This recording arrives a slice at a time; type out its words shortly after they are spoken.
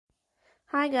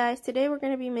Hi guys, today we're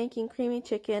going to be making creamy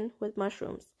chicken with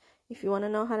mushrooms. If you want to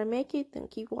know how to make it, then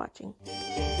keep watching.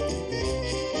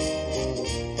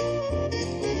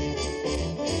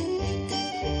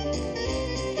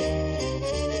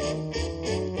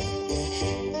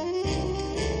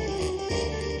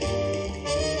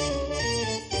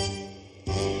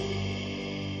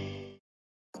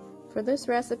 For this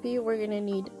recipe, we're going to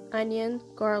need onion,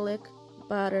 garlic,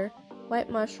 butter, white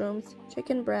mushrooms,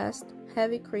 chicken breast,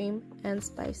 heavy cream, and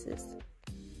spices.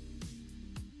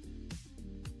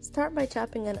 Start by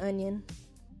chopping an onion.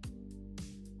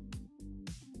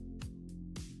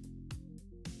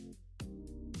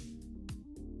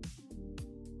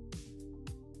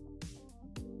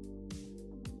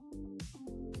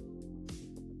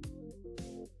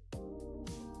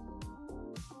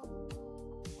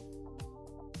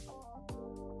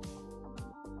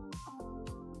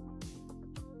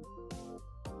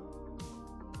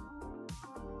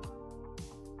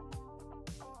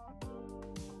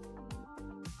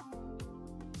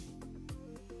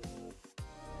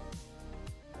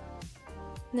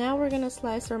 Now we're going to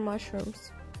slice our mushrooms.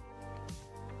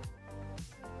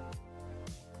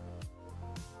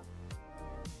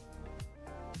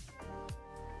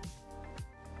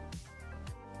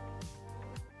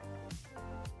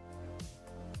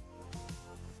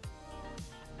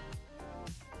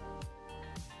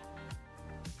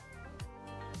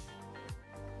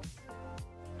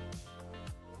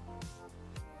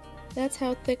 That's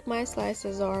how thick my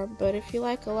slices are, but if you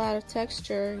like a lot of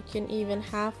texture, you can even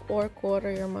half or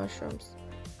quarter your mushrooms.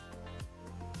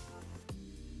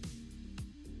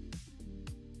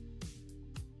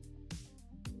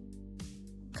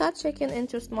 Cut chicken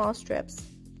into small strips.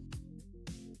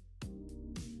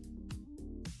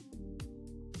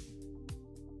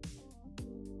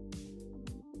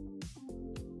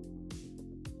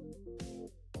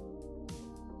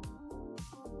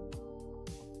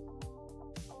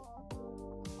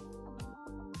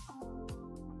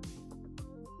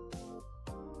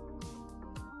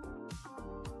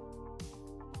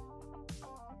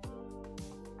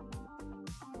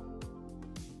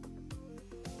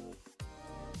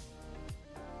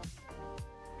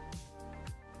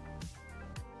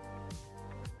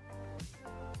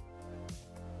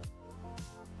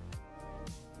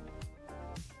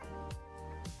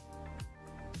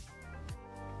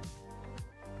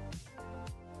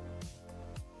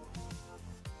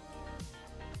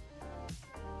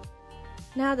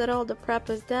 Now that all the prep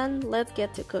is done, let's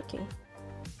get to cooking.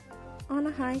 On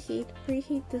a high heat,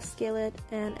 preheat the skillet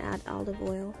and add olive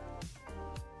oil.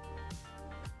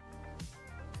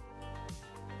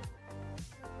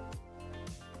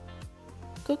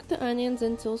 Cook the onions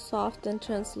until soft and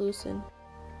translucent.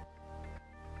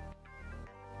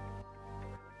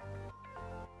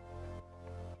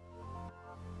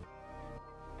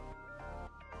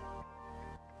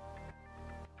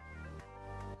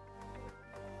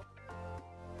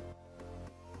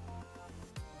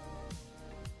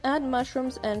 Add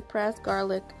mushrooms and pressed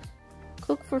garlic.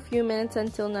 Cook for a few minutes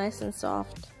until nice and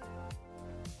soft.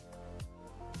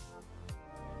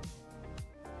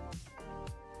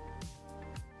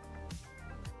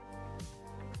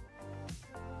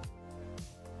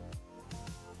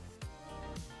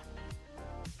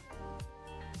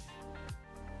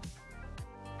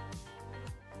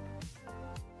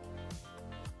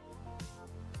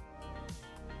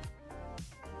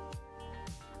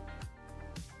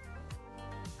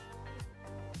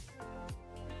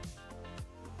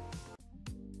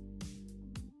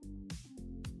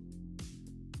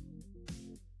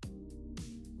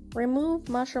 Remove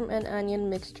mushroom and onion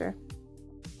mixture.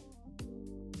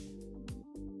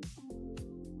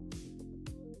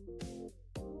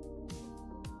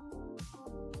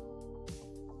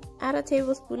 Add a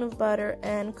tablespoon of butter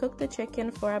and cook the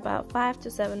chicken for about 5 to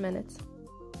 7 minutes.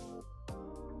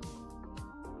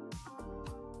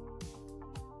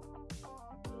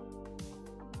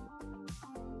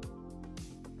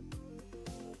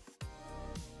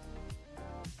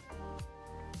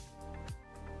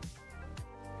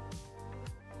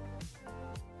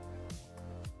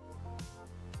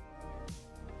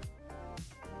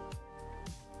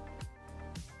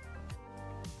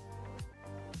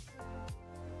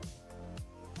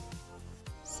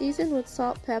 Season with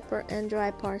salt, pepper, and dry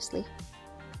parsley.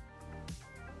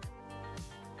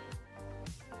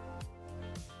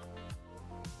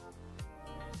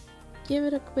 Give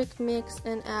it a quick mix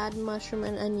and add mushroom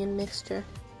and onion mixture.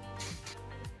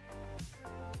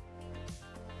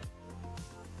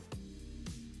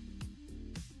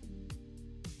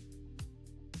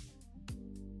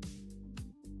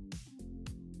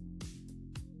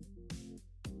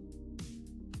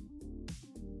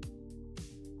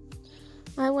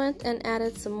 I went and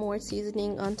added some more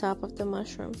seasoning on top of the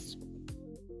mushrooms.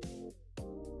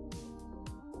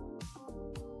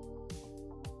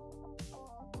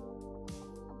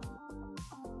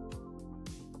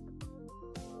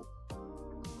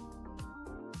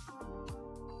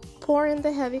 Pour in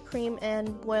the heavy cream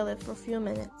and boil it for a few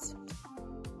minutes.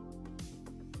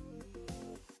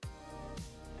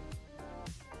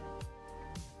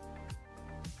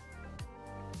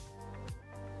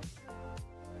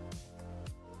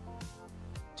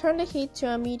 Turn the heat to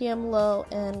a medium-low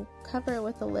and cover it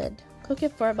with a lid. Cook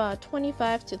it for about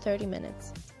 25 to 30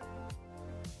 minutes.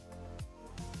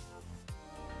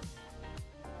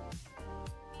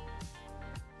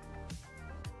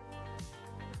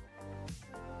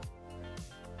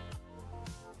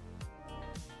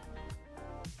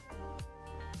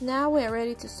 Now we are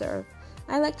ready to serve.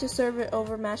 I like to serve it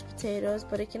over mashed potatoes,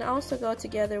 but it can also go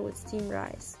together with steamed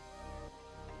rice.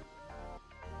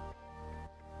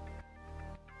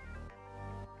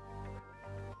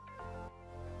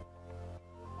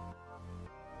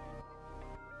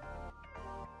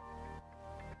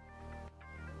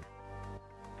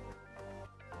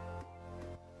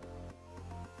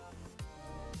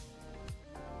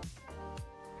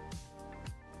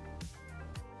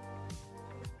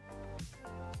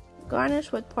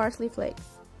 Garnish with parsley flakes.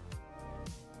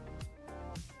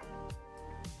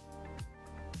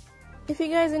 If you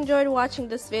guys enjoyed watching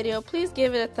this video, please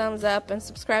give it a thumbs up and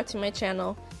subscribe to my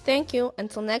channel. Thank you.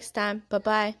 Until next time.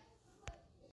 Bye-bye.